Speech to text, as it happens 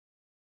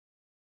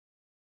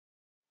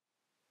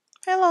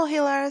Hello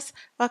healers,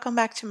 welcome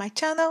back to my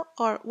channel,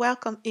 or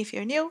welcome if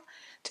you're new.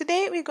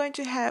 Today we're going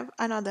to have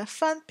another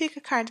fun pick a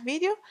card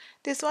video.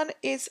 This one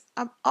is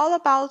all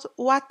about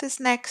what is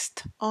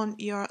next on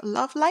your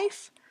love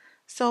life.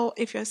 So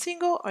if you're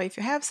single or if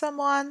you have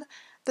someone,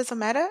 doesn't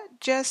matter,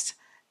 just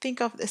think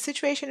of the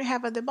situation you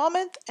have at the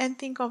moment and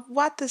think of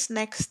what is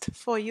next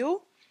for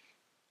you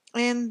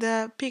and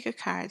pick a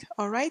card.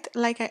 All right,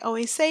 like I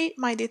always say,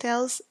 my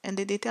details and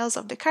the details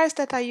of the cards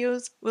that I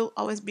use will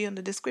always be on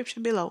the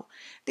description below.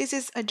 This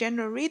is a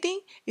general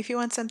reading. If you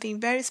want something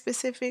very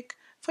specific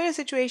for your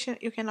situation,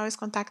 you can always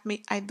contact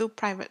me. I do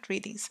private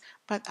readings,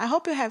 but I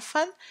hope you have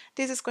fun.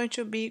 This is going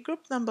to be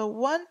group number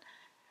 1,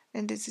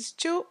 and this is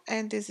 2,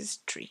 and this is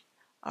 3.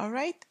 All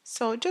right,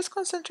 so just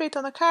concentrate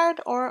on the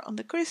card or on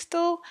the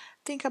crystal.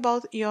 Think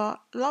about your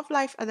love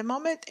life at the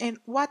moment and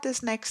what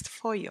is next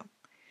for you.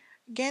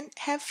 Again,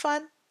 have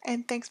fun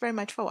and thanks very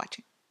much for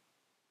watching.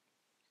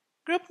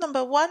 Group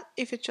number 1,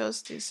 if you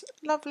chose this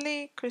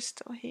lovely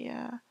crystal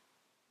here,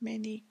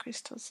 many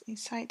crystals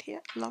inside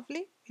here,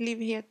 lovely, leave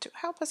here to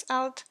help us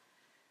out.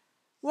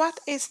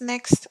 What is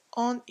next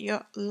on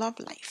your love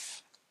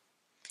life?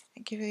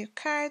 I give you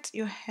cards.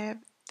 You have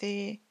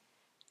the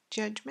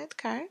Judgment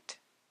card.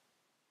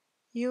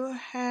 You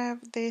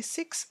have the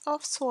Six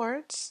of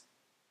Swords.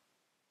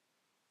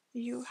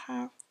 You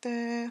have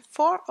the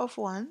Four of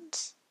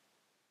Wands.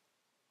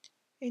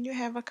 And you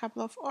have a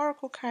couple of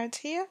oracle cards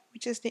here,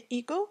 which is the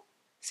Eagle,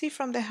 see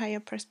from the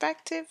higher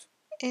perspective,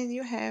 and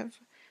you have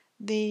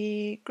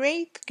the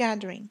Great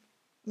Gathering.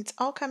 It's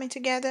all coming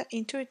together,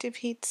 intuitive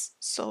hits,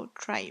 soul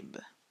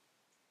tribe.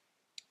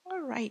 All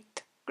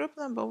right, group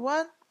number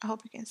 1, I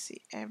hope you can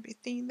see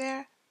everything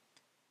there.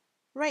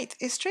 Right,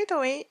 straight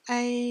away,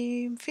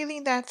 I'm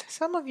feeling that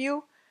some of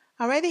you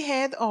already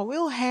had or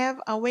will have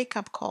a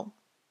wake-up call.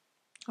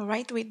 All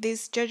right, with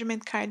this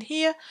Judgment card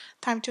here,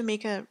 time to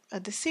make a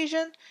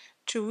decision,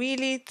 to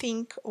really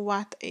think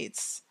what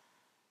is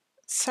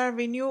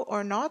serving you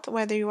or not,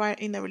 whether you are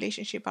in a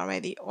relationship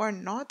already or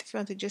not. If you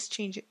want to just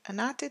change an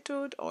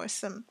attitude or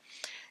some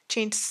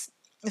change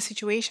a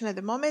situation at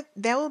the moment,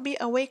 there will be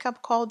a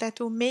wake-up call that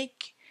will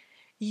make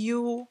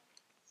you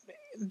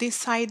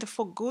decide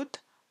for good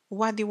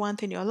what you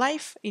want in your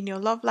life, in your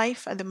love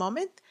life at the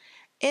moment.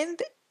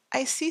 And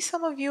I see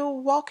some of you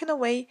walking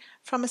away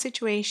from a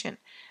situation,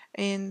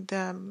 and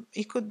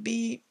it could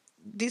be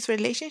this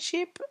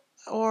relationship,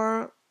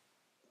 or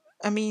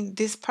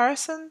this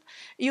person,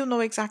 you know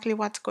exactly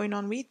what's going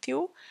on with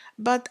you,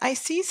 but I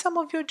see some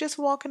of you just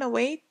walking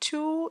away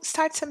to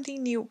start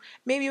something new.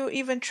 Maybe you're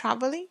even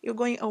traveling, you're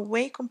going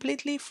away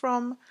completely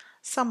from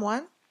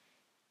someone,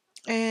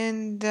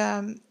 and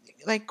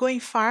like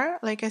going far,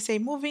 like I say,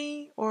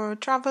 moving or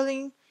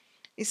traveling,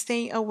 is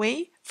staying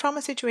away from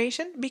a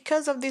situation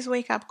because of this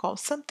wake up call.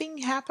 Something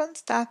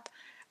happens that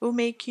will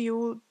make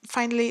you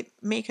finally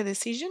make a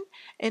decision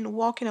and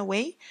walking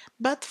away,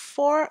 but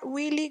for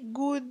really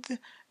good,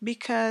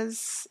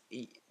 because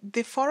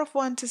the Four of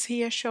Wands is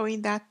here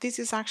showing that this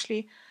is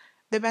actually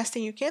the best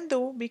thing you can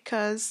do,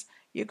 because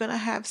you're gonna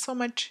have so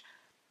much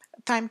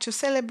time to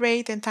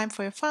celebrate and time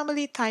for your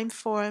family, time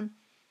for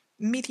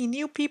meeting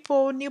new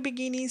people, new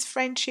beginnings,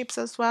 friendships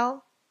as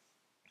well,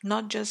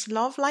 not just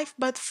love life,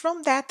 but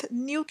from that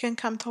new can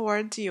come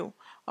towards you.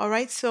 All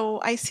right,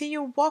 so I see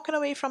you walking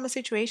away from a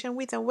situation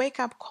with a wake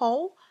up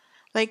call,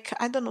 like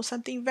I don't know,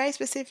 something very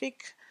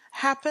specific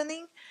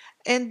happening,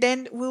 and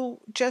then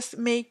will just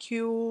make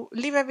you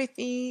leave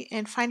everything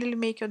and finally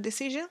make your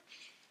decision.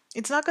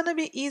 It's not going to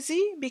be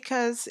easy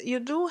because you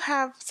do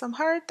have some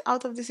hurt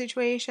out of the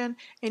situation,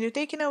 and you're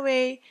taking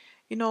away,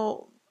 you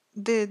know,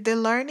 the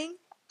learning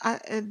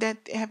that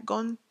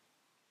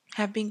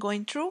have been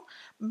going through.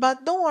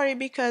 But don't worry,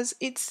 because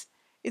it's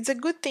a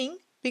good thing,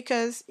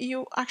 because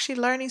you actually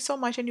learning so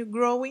much and you're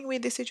growing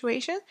with the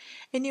situation,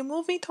 and you're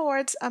moving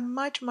towards a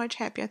much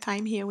happier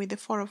time here with the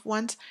Four of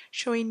Wands,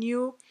 showing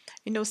you,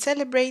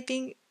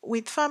 celebrating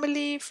with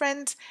family,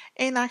 friends,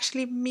 and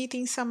actually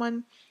meeting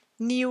someone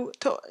new,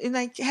 to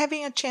like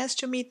having a chance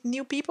to meet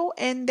new people,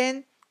 and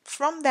then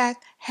from that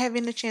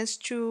having a chance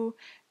to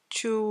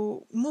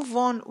move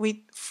on with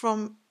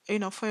from,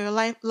 for your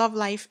life, love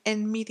life,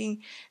 and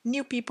meeting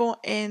new people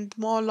and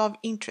more love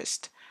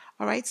interest.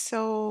 All right,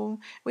 so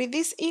with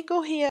this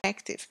ego here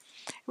active,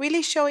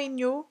 really showing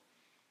you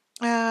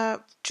uh,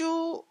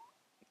 to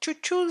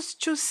choose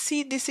to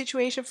see this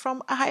situation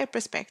from a higher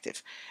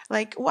perspective,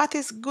 like what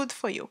is good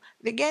for you.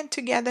 Again,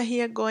 together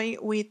here, going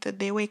with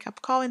the wake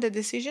up call and the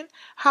decision.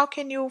 How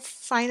can you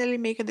finally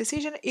make a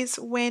decision is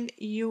when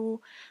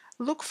you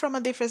look from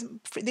a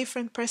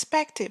different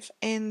perspective,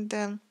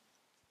 and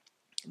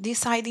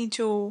deciding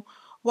to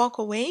walk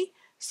away.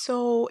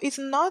 So it's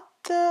not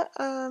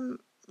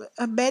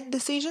a bad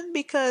decision,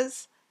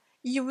 because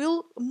you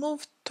will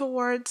move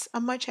towards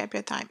a much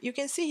happier time. You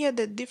can see here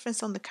the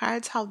difference on the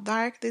cards, how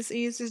dark this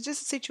is. It's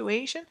just a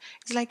situation.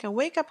 It's like a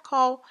wake up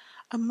call,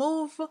 a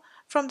move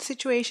from the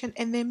situation,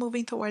 and then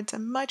moving towards a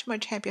much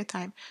happier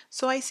time.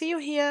 So I see you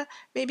here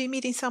maybe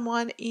meeting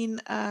someone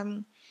in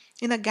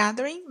in a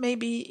gathering,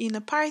 maybe in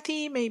a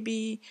party,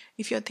 maybe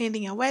if you're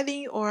attending a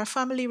wedding or a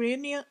family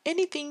reunion,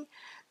 anything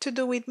to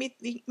do with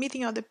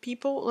meeting other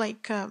people,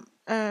 like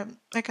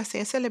I say,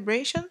 a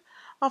celebration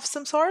of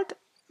some sort,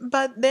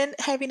 but then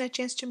having a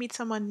chance to meet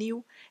someone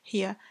new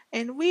here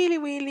and really,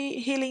 really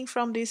healing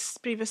from this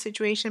previous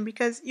situation,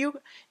 because you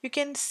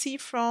can see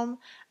from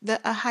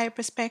a higher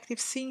perspective,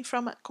 seeing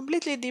from a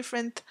completely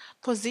different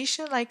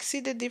position, like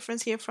see the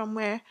difference here from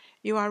where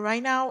you are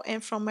right now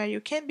and from where you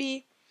can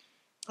be,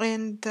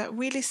 and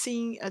really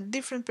seeing a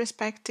different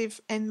perspective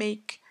and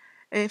make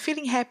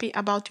feeling happy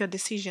about your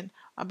decision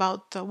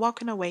about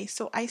walking away.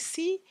 So I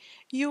see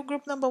you,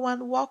 group number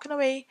one, walking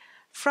away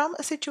from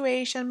a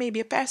situation, maybe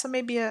a person,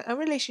 maybe a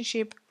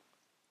relationship,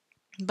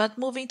 but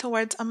moving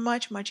towards a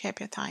much, much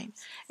happier time.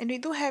 And we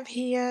do have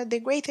here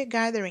the greater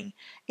gathering.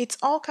 It's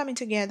all coming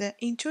together.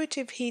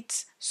 Intuitive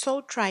hits,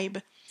 soul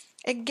tribe.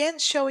 Again,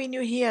 showing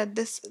you here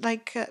this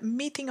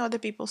meeting other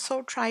people,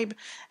 soul tribe,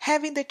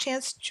 having the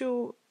chance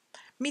to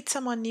meet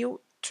someone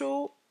new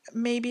through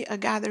maybe a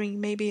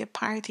gathering, maybe a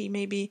party,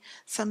 maybe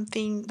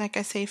something like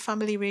I say,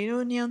 family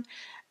reunion.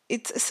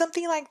 It's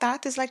something like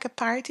that. It's like a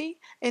party,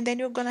 and then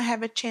you're gonna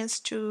have a chance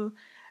to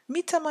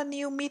meet someone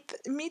new, meet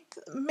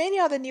many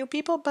other new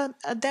people, but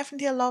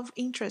definitely a love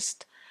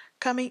interest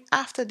coming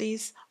after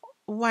this.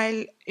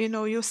 While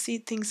you see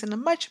things in a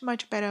much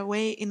much better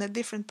way, in a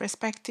different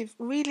perspective,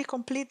 really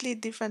completely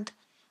different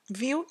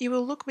view. You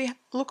will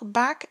look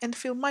back and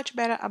feel much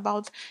better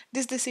about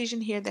this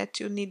decision here that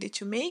you needed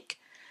to make.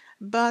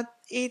 But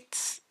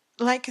it's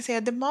like I say,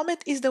 at the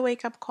moment is the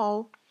wake up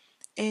call,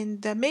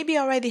 and maybe you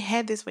already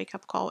had this wake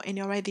up call and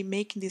you're already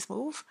making this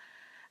move,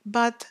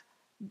 but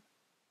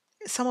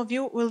some of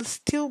you will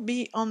still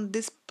be on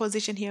this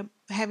position here,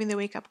 having the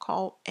wake up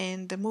call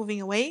and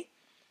moving away.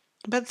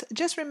 But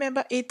just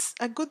remember, it's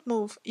a good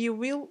move. You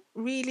will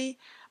really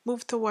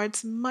move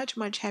towards much,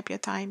 much happier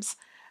times,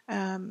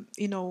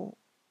 you know,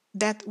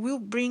 that will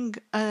bring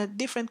a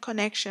different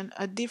connection,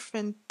 a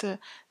different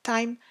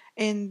time,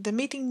 and the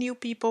meeting new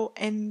people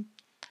and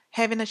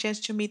having a chance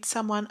to meet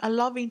someone, a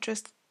love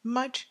interest,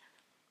 much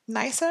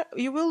nicer.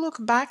 You will look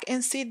back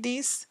and see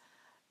this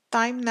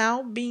time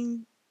now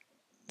being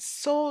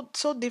so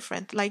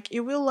different. Like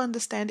you will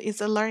understand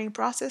it's a learning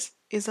process,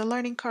 it's a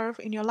learning curve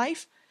in your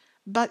life,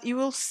 but you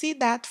will see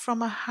that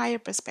from a higher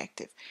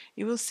perspective.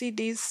 You will see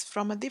this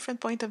from a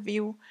different point of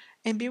view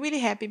and be really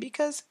happy,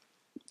 because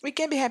we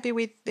can be happy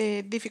with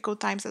the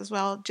difficult times as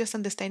well, just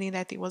understanding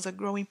that it was a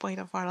growing point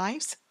of our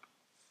lives.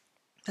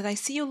 But I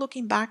see you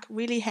looking back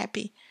really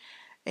happy,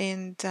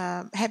 and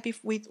happy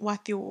with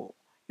what you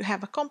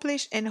have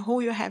accomplished and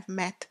who you have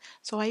met.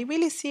 So I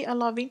really see a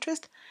love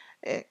interest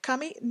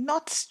coming,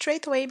 not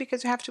straight away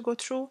because you have to go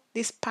through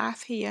this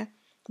path here,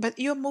 but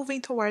you're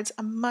moving towards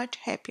a much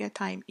happier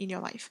time in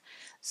your life.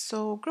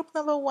 So group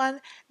number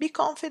one, be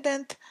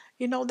confident,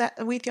 that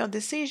with your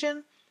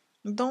decision.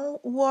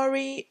 Don't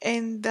worry,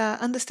 and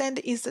understand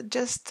it's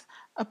just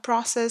a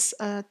process,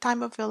 a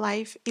time of your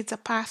life. It's a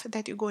path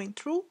that you're going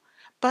through,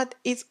 but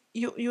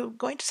you're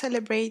going to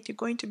celebrate. You're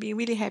going to be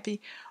really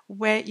happy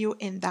where you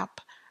end up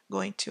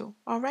going to.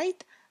 All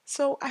right.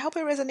 So I hope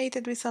it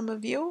resonated with some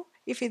of you.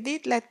 If it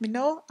did, let me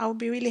know. I'll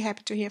be really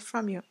happy to hear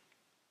from you.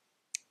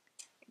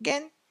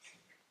 Again,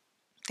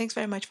 thanks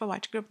very much for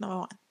watching group number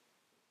one.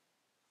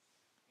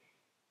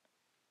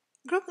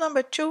 Group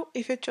number two,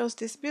 if you chose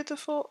this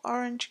beautiful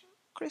orange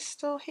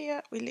crystal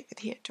here, we leave it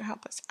here to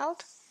help us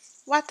out.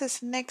 What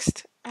is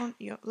next on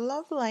your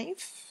love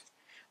life?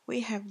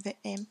 We have the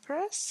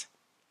Empress.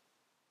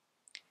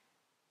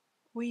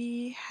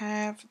 We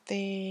have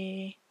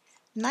the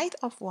Knight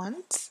of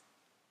Wands.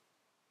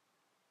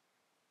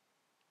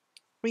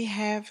 We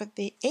have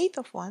the Eight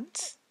of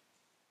Wands.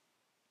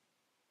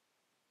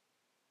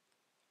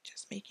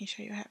 Just making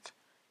sure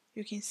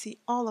you can see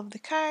all of the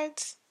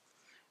cards.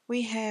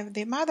 We have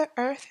the Mother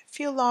Earth,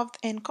 feel loved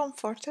and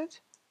comforted.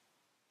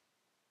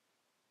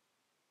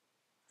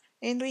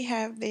 And we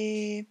have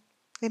the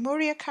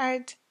Lemuria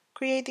card,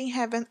 creating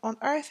heaven on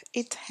earth,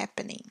 it's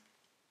happening.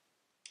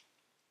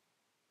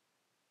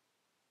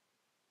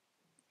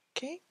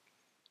 Okay,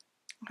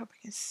 I hope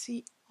you can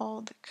see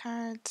all the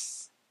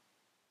cards.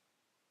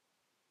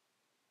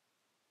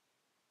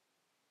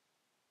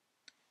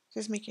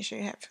 Just making sure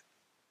you have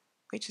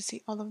way to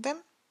see all of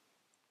them.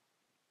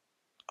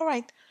 All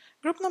right,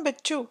 group number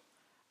two.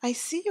 I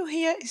see you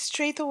here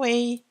straight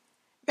away.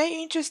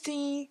 Very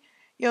interesting.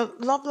 Your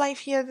love life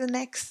here, the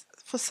next.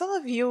 For some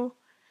of you,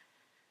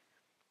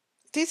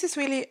 this is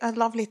really a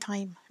lovely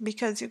time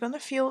because you're going to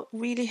feel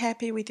really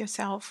happy with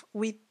yourself,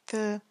 with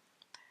the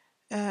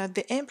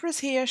Empress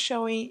here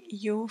showing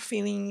you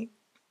feeling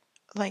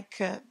like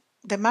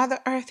the Mother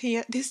Earth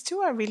here. These two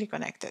are really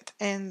connected.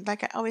 And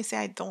like I always say,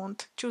 I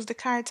don't choose the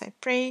cards, I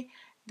pray.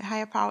 The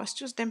higher powers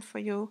choose them for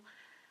you.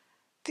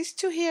 These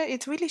two here,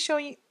 it's really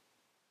showing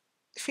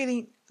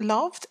feeling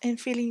loved and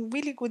feeling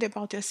really good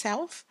about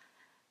yourself.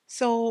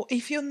 So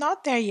if you're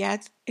not there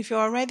yet, if you're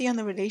already in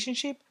a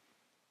relationship,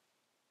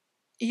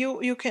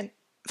 you can,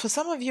 for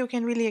some of you,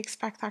 can really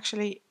expect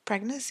actually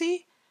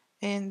pregnancy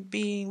and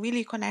being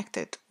really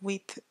connected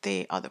with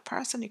the other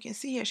person. You can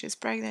see here she's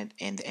pregnant,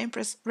 and the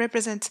Empress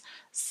represents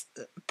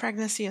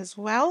pregnancy as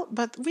well,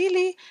 but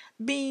really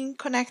being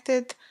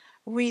connected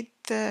with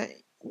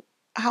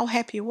how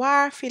happy you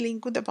are, feeling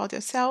good about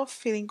yourself,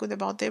 feeling good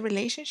about the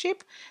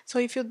relationship. So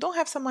if you don't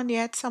have someone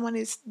yet, someone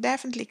is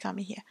definitely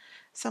coming here.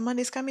 Someone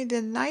is coming.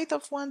 The Knight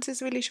of Wands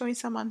is really showing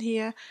someone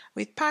here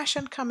with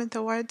passion coming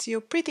towards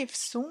you pretty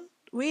soon,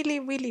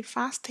 really, really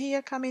fast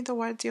here coming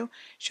towards you,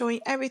 showing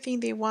everything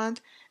they want.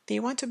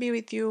 They want to be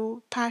with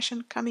you,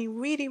 passion coming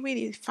really,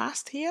 really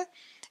fast here.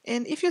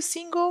 And if you're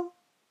single,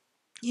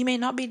 it may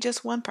not be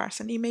just one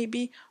person, it may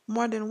be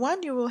more than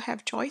one. You will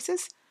have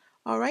choices,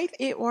 all right?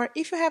 Or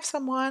if you have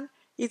someone,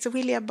 it's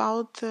really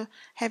about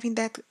having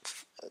that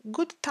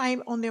good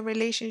time on the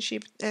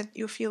relationship, that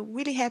you feel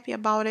really happy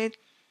about it,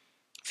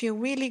 feel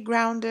really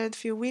grounded,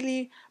 feel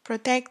really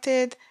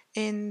protected,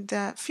 and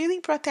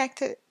feeling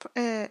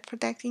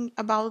protecting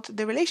about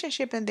the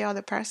relationship and the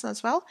other person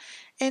as well.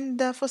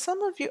 And for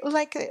some of you,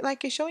 like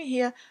you're showing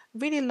here,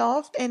 really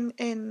loved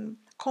and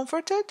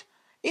comforted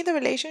in the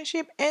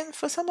relationship, and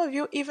for some of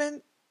you,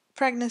 even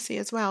pregnancy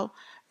as well.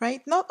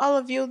 Right? Not all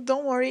of you,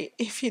 don't worry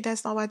if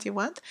that's not what you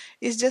want.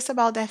 It's just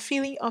about that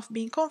feeling of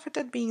being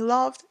comforted, being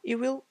loved. You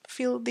will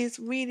feel this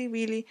really,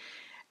 really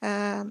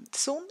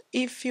soon.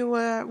 If you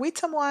are with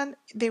someone,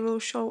 they will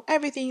show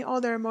everything,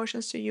 all their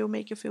emotions to you,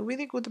 make you feel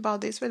really good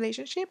about this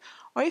relationship.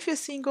 Or if you're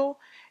single,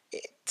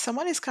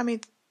 someone is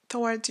coming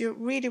towards you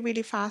really,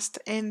 really fast.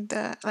 And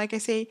like I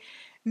say,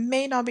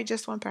 may not be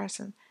just one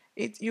person.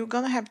 You're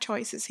gonna have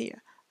choices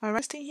here. All right,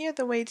 interesting here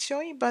the way it's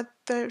showing, but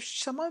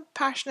someone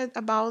passionate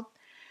about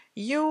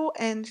you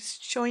and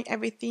showing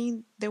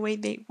everything the way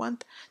they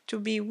want to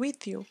be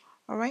with you.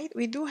 All right,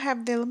 we do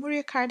have the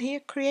Lemuria card here,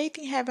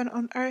 creating heaven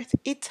on earth.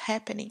 It's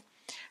happening.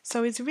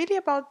 So it's really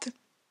about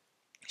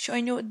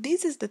showing you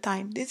this is the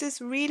time. This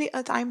is really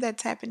a time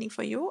that's happening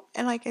for you.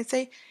 And like I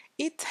say,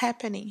 it's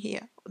happening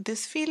here.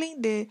 This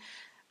feeling,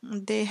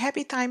 the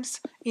happy times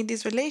in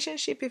this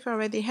relationship, if you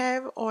already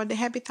have, or the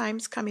happy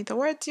times coming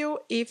towards you.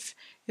 If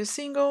you're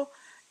single,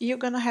 you're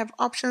gonna have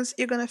options.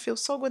 You're gonna feel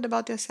so good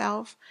about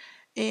yourself,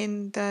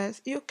 and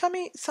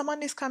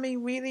someone is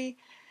coming really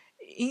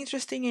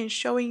interesting and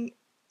showing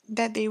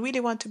that they really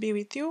want to be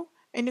with you,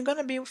 and you're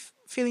gonna be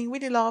feeling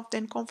really loved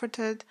and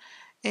comforted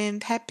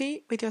and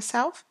happy with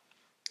yourself.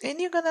 And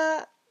you're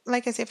gonna,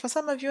 like I said, for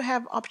some of you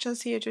have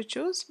options here to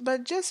choose,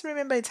 but just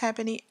remember it's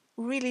happening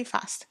really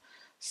fast.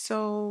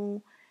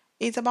 So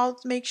it's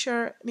about making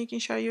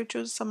sure you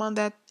choose someone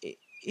that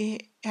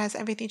it has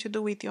everything to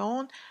do with your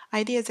own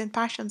ideas and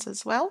passions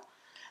as well.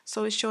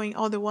 So it's showing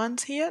all the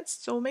ones here.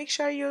 So make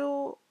sure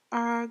you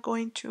are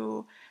going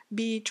to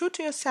be true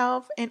to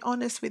yourself and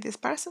honest with this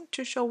person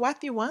to show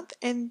what you want,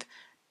 and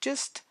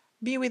just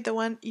be with the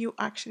one you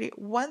actually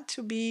want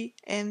to be,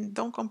 and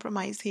don't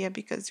compromise here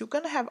because you're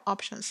going to have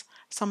options,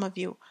 some of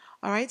you.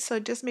 All right, so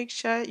just make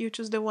sure you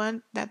choose the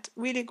one that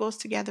really goes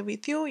together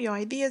with you, your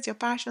ideas, your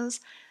passions.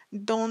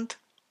 Don't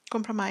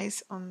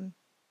compromise on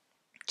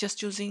just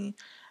choosing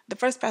the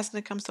first person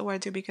that comes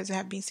towards you because you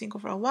have been single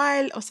for a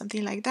while or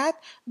something like that.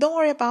 Don't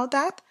worry about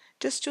that.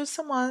 Just choose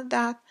someone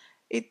that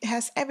it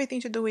has everything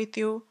to do with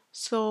you,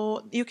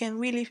 so you can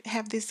really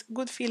have this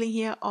good feeling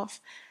here of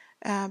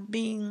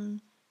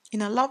being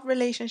in a love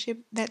relationship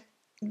that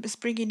is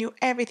bringing you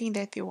everything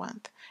that you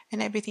want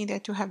and everything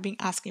that you have been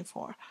asking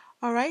for.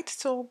 All right,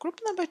 so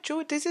group number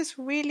two, this is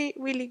really,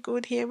 really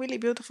good here, really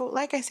beautiful.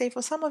 Like I say,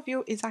 for some of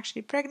you, it's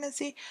actually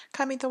pregnancy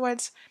coming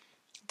towards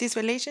this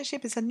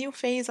relationship. Is a new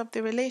phase of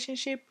the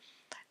relationship,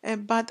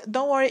 but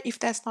don't worry if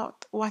that's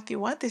not what you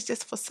want. It's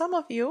just for some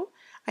of you.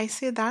 I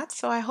see that,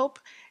 so I hope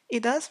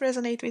it does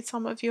resonate with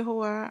some of you who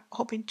are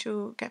hoping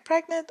to get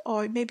pregnant,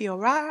 or maybe you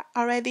are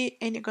already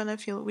and you're gonna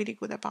feel really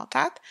good about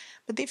that.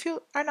 But if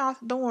you are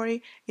not, don't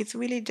worry. It's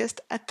really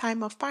just a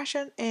time of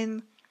passion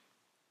and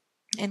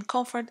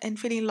comfort and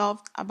feeling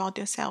loved about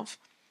yourself.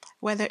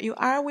 Whether you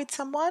are with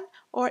someone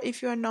or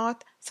if you're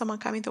not, someone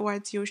coming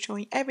towards you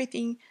showing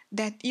everything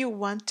that you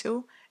want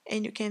to,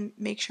 and you can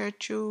make sure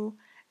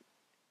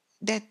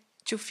that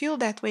to feel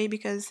that way,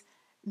 because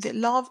the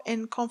love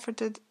and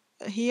comforted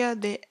here,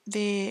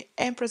 the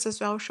Empress as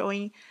well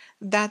showing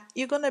that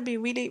you're gonna be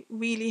really,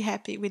 really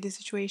happy with the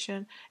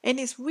situation, and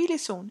it's really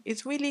soon.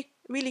 It's really,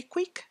 really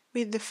quick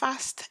with the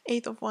fast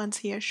Eight of Wands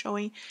here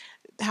showing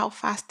how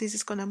fast this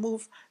is gonna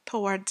move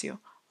towards you.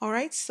 All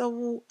right,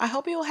 so I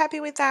hope you're happy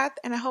with that,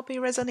 and I hope it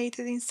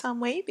resonated in some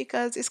way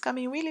because it's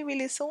coming really,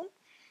 really soon.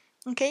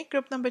 Okay,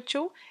 group number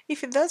two.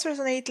 If it does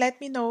resonate, let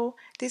me know.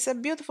 There's a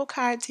beautiful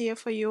card here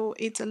for you.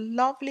 It's a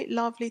lovely,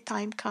 lovely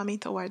time coming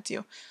towards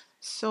you.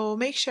 So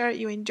make sure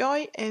you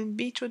enjoy and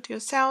be true to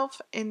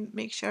yourself, and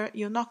make sure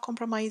you're not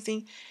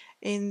compromising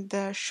and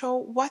show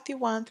what you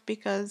want,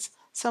 because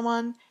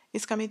someone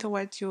is coming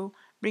towards you,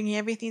 bringing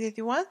everything that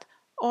you want,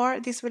 or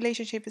this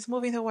relationship is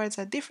moving towards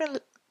a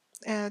different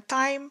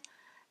time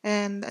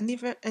and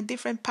a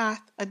different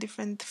path, a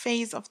different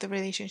phase of the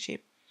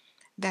relationship,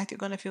 that you're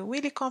going to feel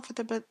really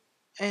comfortable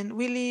and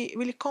really,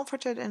 really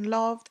comforted and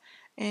loved,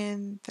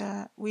 and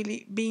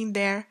really being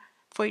there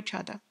for each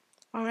other.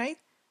 All right.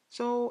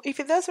 So if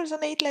it does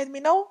resonate, let me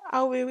know.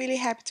 I'll be really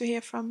happy to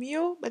hear from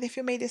you. But if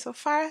you made it so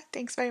far,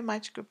 thanks very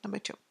much, group number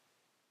 2.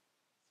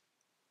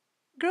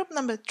 Group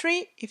number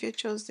 3, if you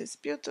chose these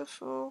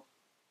beautiful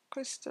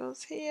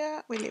crystals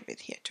here, we leave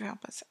it here to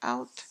help us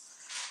out.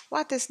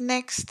 What is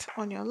next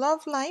on your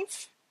love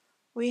life?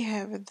 We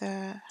have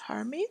the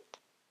Hermit.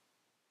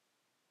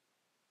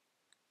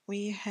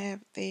 We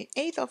have the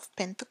Eight of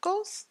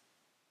Pentacles.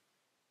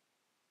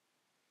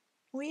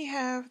 We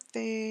have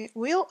the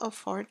Wheel of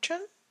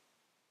Fortune.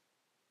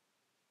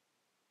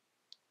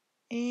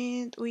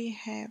 And we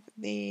have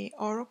the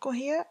Oracle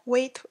here.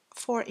 Wait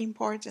for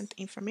important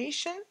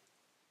information.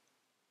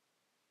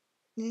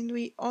 And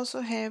we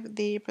also have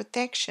the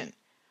Protection.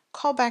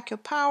 Call back your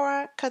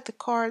power, cut the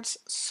cords,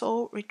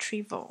 soul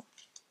retrieval.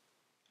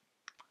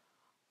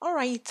 All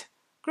right,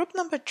 group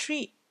number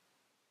 3.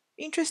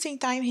 Interesting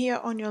time here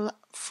on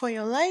for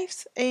your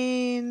lives,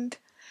 and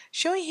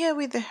showing here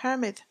with the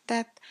Hermit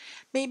that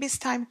maybe it's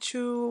time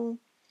to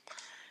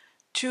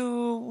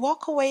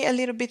walk away a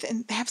little bit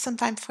and have some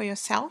time for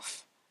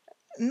yourself.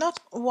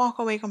 Not walk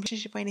away from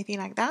relationship or anything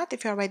like that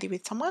if you're already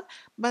with someone,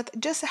 but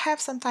just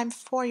have some time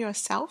for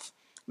yourself.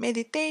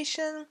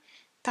 Meditation,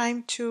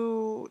 time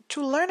to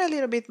learn a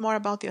little bit more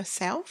about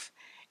yourself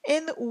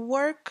and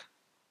work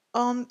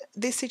on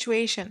this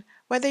situation.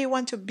 Whether you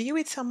want to be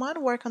with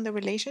someone, work on the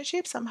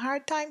relationship, some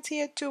hard times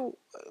here to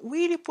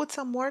really put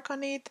some work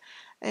on it,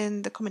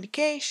 and the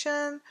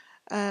communication,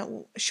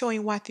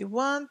 showing what you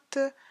want,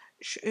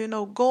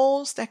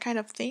 goals, that kind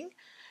of thing.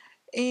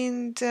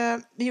 And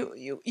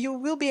you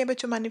will be able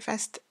to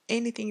manifest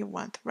anything you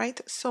want, right?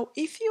 So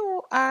if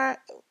you are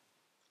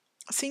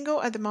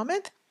single at the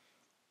moment,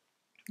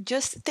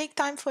 just take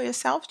time for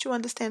yourself to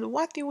understand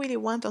what you really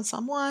want on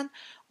someone,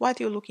 what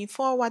you're looking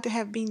for, what you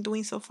have been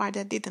doing so far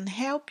that didn't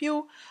help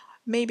you.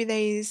 Maybe there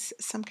is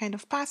some kind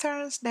of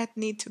patterns that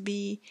need to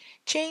be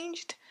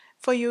changed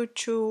for you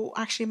to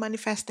actually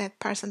manifest that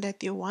person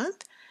that you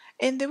want.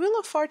 And the Wheel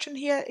of Fortune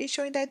here is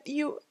showing that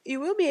you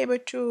will be able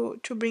to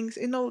bring,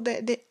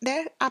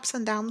 there are ups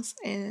and downs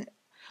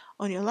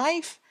on your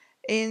life,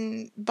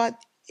 and but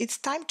it's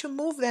time to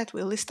move that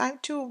wheel. It's time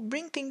to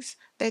bring things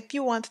that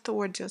you want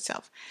towards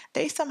yourself.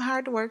 There is some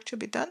hard work to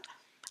be done.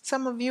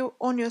 Some of you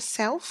on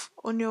yourself,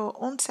 on your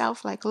own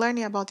self, like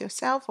learning about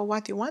yourself or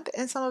what you want,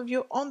 and some of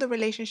you on the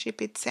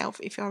relationship itself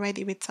if you're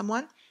already with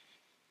someone.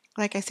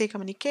 Like I say,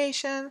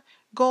 communication,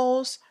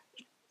 goals,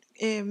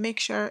 make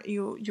sure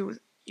you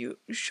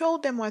show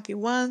them what you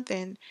want,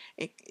 and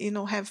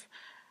have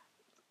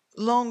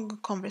long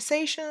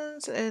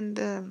conversations,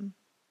 and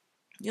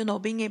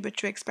being able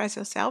to express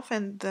yourself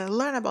and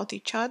learn about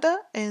each other.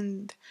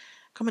 And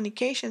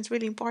communication is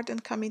really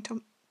important coming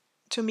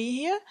to me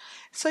here,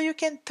 so you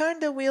can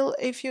turn the wheel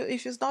if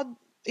it's not,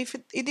 if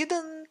it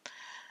didn't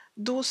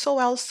do so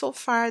well so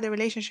far, the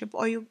relationship,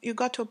 or you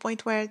got to a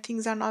point where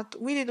things are not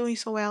really doing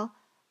so well.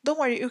 Don't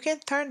worry, you can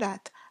turn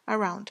that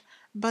around.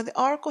 But the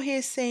oracle here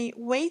is saying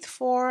wait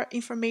for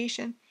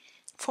information,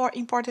 for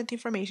important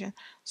information.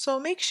 So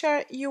make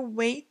sure you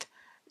wait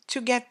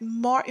to get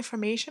more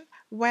information,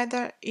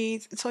 whether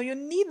it's, so you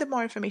need the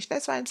more information.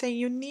 That's why I'm saying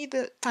you need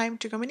the time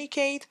to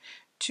communicate,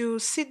 to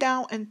sit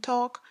down and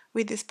talk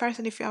with this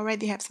person if you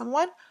already have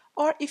someone,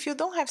 or if you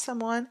don't have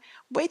someone,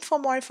 wait for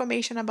more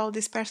information about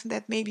this person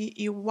that maybe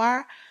you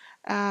are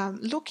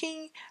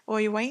looking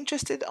or you are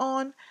interested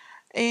on,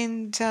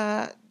 and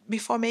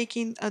before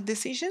making a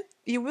decision.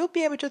 You will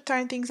be able to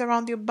turn things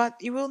around you, but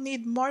you will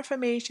need more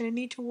information. You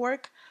need to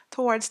work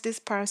towards this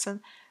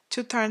person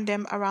to turn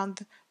them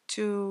around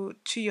to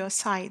your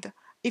side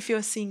if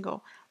you're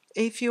single.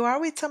 If you are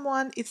with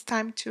someone, it's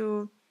time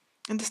to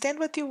understand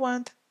what you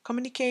want,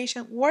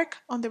 communication, work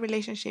on the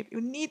relationship.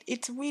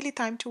 It's really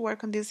time to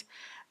work on this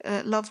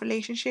love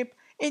relationship,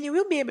 and you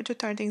will be able to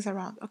turn things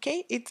around.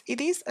 Okay, it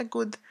is a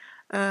good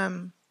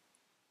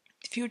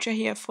future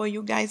here for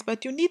you guys,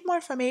 but you need more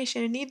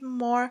information. You need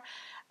more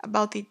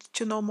about it,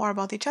 to know more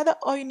about each other,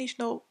 or you need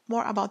to know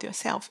more about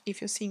yourself if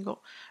you're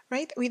single,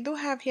 right? We do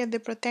have here the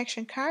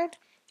protection card.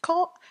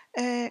 Call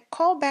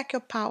back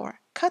your power,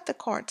 cut the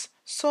cords,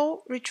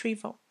 soul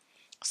retrieval.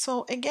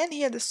 So again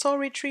here, the soul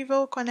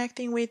retrieval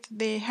connecting with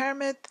the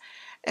hermit.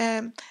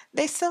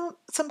 There's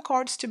some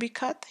cords to be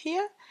cut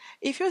here.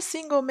 If you're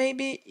single,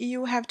 maybe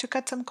you have to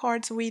cut some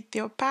cords with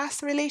your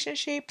past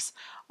relationships,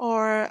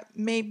 or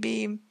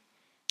maybe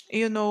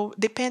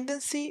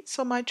dependency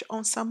so much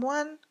on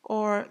someone,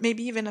 or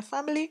maybe even a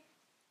family,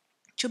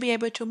 to be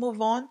able to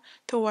move on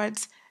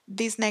towards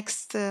this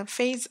next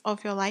phase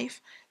of your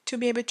life, to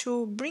be able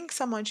to bring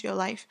someone to your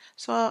life.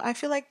 So I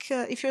feel like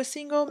if you're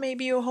single,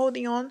 maybe you're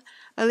holding on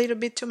a little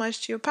bit too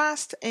much to your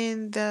past,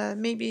 and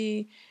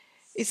maybe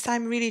it's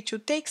time really to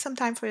take some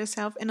time for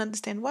yourself and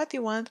understand what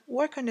you want,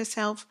 work on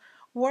yourself,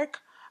 work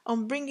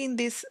on bringing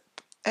this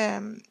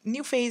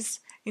new phase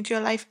into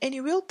your life, and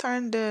you will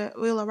turn the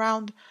wheel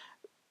around,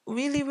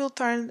 really will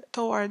turn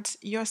towards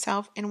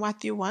yourself and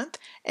what you want,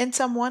 and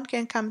someone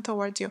can come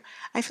towards you.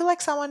 I feel like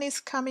someone is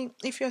coming,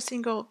 if you're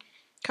single,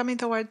 coming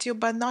towards you,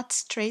 but not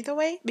straight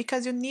away,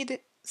 because you need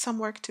some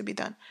work to be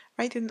done,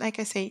 right? And like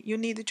I say, you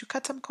need to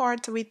cut some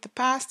cords with the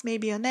past,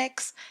 maybe an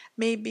ex,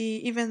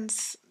 maybe even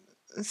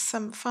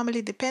some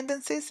family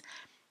dependencies.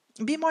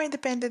 Be more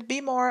independent,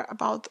 be more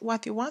about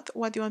what you want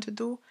to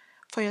do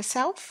for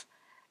yourself,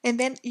 and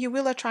then you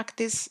will attract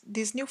this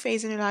new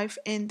phase in your life,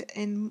 and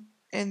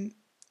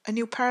a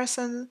new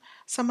person,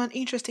 someone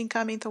interesting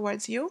coming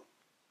towards you.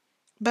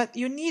 But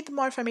you need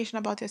more information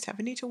about yourself.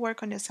 You need to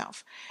work on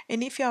yourself.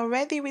 And if you're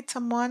already with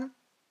someone,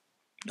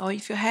 or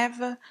if you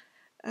have a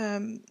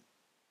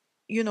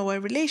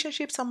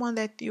relationship, someone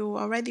that you're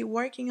already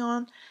working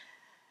on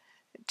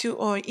to,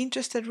 or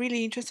interested,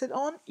 really interested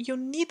on, you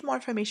need more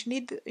information.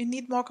 You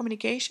need more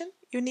communication.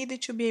 You need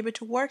to be able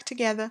to work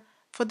together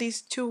for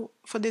this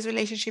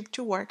relationship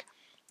to work.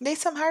 There's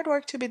some hard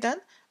work to be done,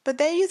 but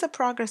there is a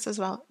progress as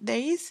well. There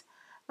is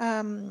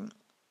a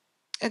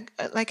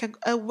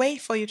way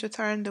for you to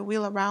turn the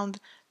wheel around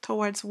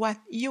towards what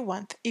you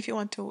want. If you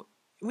want to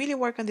really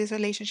work on this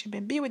relationship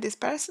and be with this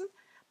person,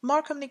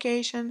 more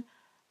communication,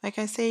 like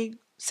I say,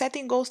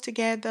 setting goals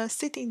together,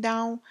 sitting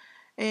down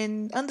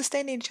and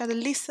understanding each other,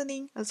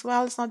 listening as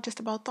well. It's not just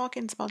about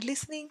talking, it's about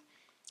listening,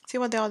 see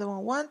what the other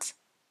one wants,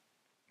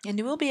 and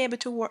you will be able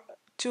to work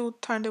to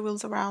turn the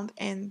wheels around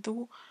and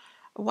do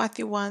what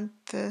you want,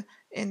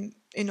 and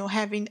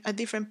having a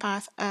different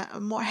path,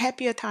 more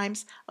happier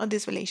times on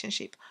this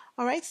relationship.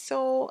 All right,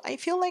 so I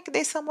feel like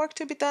there's some work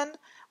to be done,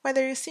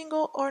 whether you're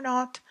single or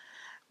not,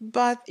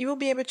 but you will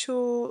be able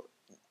to,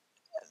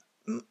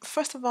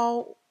 first of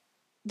all,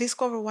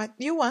 discover what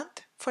you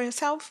want for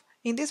yourself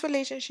in this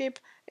relationship,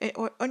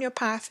 or on your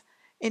path,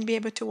 and be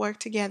able to work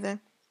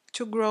together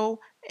to grow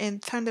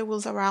and turn the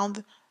wheels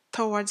around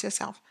towards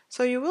yourself.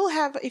 So you will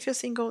have, if you're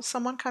single,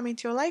 someone come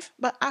into your life,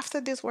 but after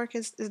this work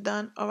is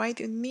done, all right,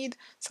 you need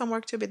some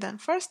work to be done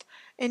first.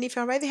 And if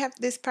you already have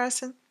this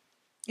person,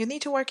 you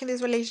need to work in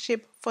this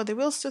relationship for the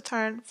wheels to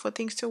turn, for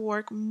things to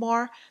work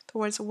more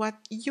towards what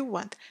you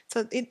want.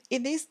 So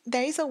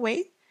there is a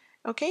way,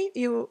 okay?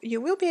 You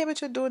will be able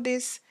to do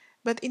this,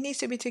 but it needs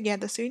to be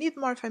together. So you need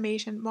more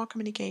information, more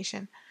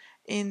communication,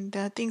 and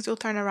things will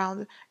turn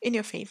around in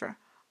your favor.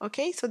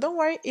 Okay? So don't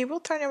worry, it will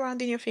turn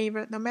around in your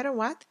favor no matter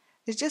what.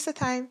 It's just a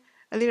time,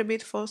 a little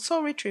bit, for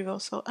soul retrieval.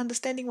 So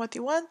understanding what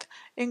you want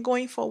and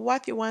going for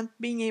what you want,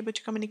 being able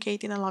to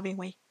communicate in a loving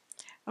way.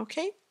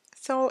 Okay?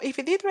 So if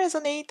it did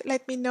resonate,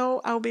 let me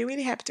know. I'll be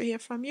really happy to hear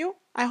from you.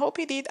 I hope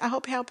it did. I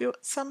hope it helped you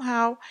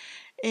somehow.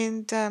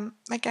 And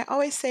like I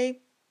always say,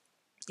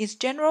 it's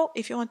general.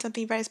 If you want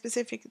something very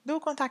specific, do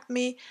contact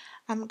me.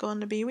 I'm going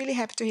to be really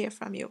happy to hear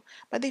from you.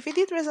 But if it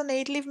did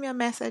resonate, leave me a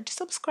message.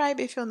 Subscribe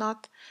if you're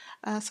not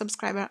a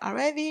subscriber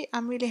already.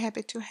 I'm really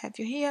happy to have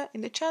you here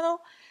in the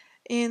channel.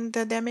 And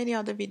there are many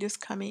other videos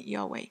coming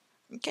your way.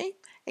 Okay?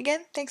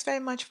 Again, thanks very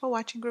much for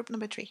watching group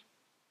number 3.